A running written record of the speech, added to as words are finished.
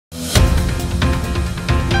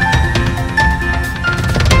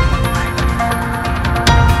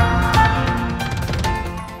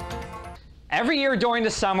here during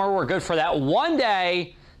the summer. We're good for that one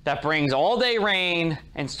day that brings all-day rain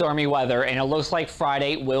and stormy weather, and it looks like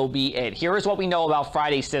Friday will be it. Here is what we know about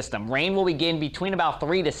Friday's system. Rain will begin between about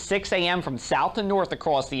 3 to 6 a.m. from south to north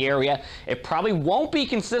across the area. It probably won't be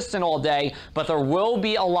consistent all day, but there will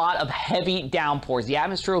be a lot of heavy downpours. The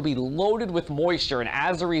atmosphere will be loaded with moisture, and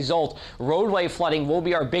as a result, roadway flooding will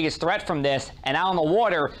be our biggest threat from this. And out on the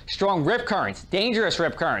water, strong rip currents, dangerous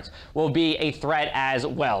rip currents, will be a threat as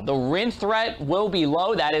well. The wind threat will be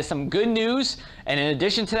low. That is some good news. And in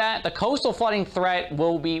addition to that, the coastal flooding threat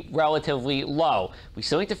will be relatively low. We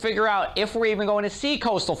still need to figure out if we're even going to see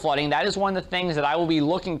coastal flooding. That is one of the things that I will be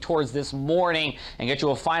looking towards this morning and get you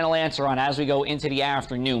a final answer on as we go into the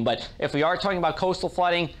afternoon. But if we are talking about coastal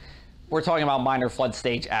flooding, we're talking about minor flood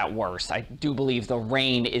stage at worst. I do believe the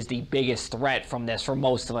rain is the biggest threat from this for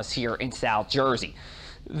most of us here in South Jersey.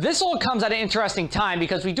 This all comes at an interesting time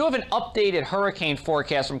because we do have an updated hurricane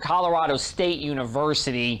forecast from Colorado State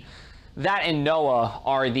University. That and NOAA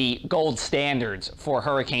are the gold standards for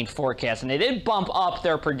hurricane forecasts, and they did bump up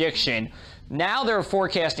their prediction. Now they're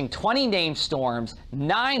forecasting 20 named storms,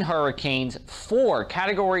 9 hurricanes, 4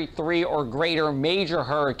 Category 3 or greater major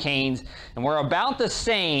hurricanes, and we're about the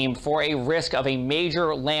same for a risk of a major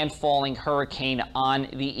landfalling hurricane on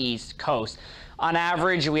the East Coast. On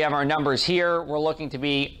average, we have our numbers here. We're looking to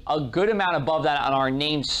be a good amount above that on our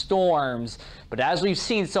named storms, but as we've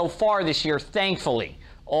seen so far this year, thankfully,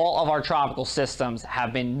 all of our tropical systems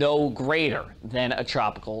have been no greater than a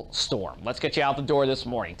tropical storm. Let's get you out the door this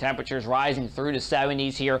morning. Temperatures rising through the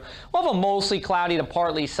 70s here. We'll have a mostly cloudy to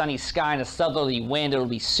partly sunny sky and a southerly wind. It'll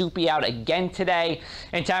be soupy out again today,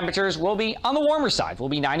 and temperatures will be on the warmer side. We'll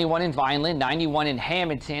be 91 in Vineland, 91 in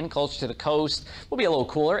Hamilton, closer to the coast. We'll be a little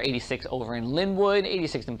cooler, 86 over in Linwood,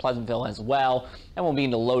 86 in Pleasantville as well, and we'll be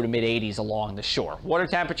in the low to mid 80s along the shore. Water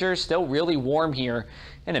temperatures still really warm here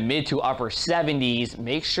in the mid to upper 70s.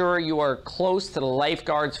 Make sure you are close to the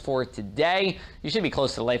lifeguards for today. You should be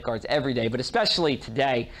close to the lifeguards every day, but especially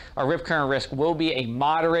today. Our rip current risk will be a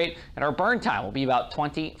moderate, and our burn time will be about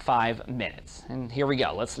 25 minutes. And here we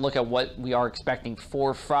go. Let's look at what we are expecting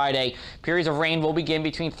for Friday. Periods of rain will begin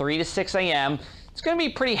between 3 to 6 a.m. It's going to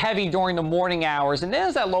be pretty heavy during the morning hours, and then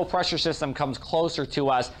as that low pressure system comes closer to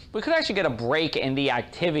us, we could actually get a break in the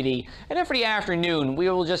activity. And then for the afternoon, we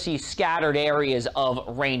will just see scattered areas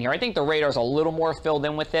of rain here. I think the radar's a little more filled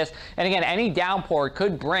in with this. And again, any downpour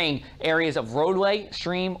could bring areas of roadway,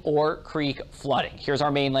 stream, or creek flooding. Here's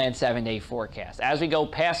our mainland 7-day forecast. As we go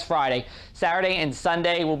past Friday, Saturday and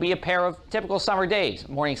Sunday will be a pair of typical summer days.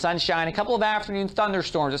 Morning sunshine, a couple of afternoon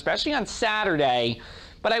thunderstorms, especially on Saturday.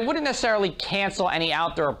 But I wouldn't necessarily cancel any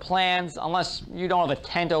outdoor plans unless you don't have a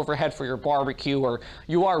tent overhead for your barbecue or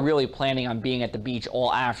you are really planning on being at the beach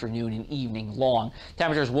all afternoon and evening long.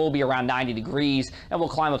 Temperatures will be around 90 degrees and will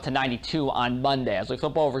climb up to 92 on Monday. As we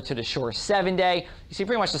flip over to the shore 7-day, you see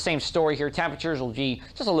pretty much the same story here. Temperatures will be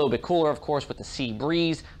just a little bit cooler, of course, with the sea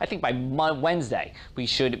breeze. I think by Wednesday, we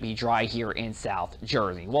should be dry here in South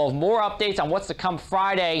Jersey. We'll have more updates on what's to come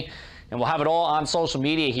Friday. And we'll have it all on social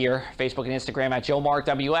media here, Facebook and Instagram at Joe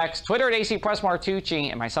MartWX, Twitter at AC Press Martucci,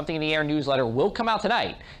 and my Something in the Air newsletter will come out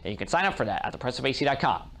tonight. And you can sign up for that at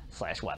thepressafac.com/weather.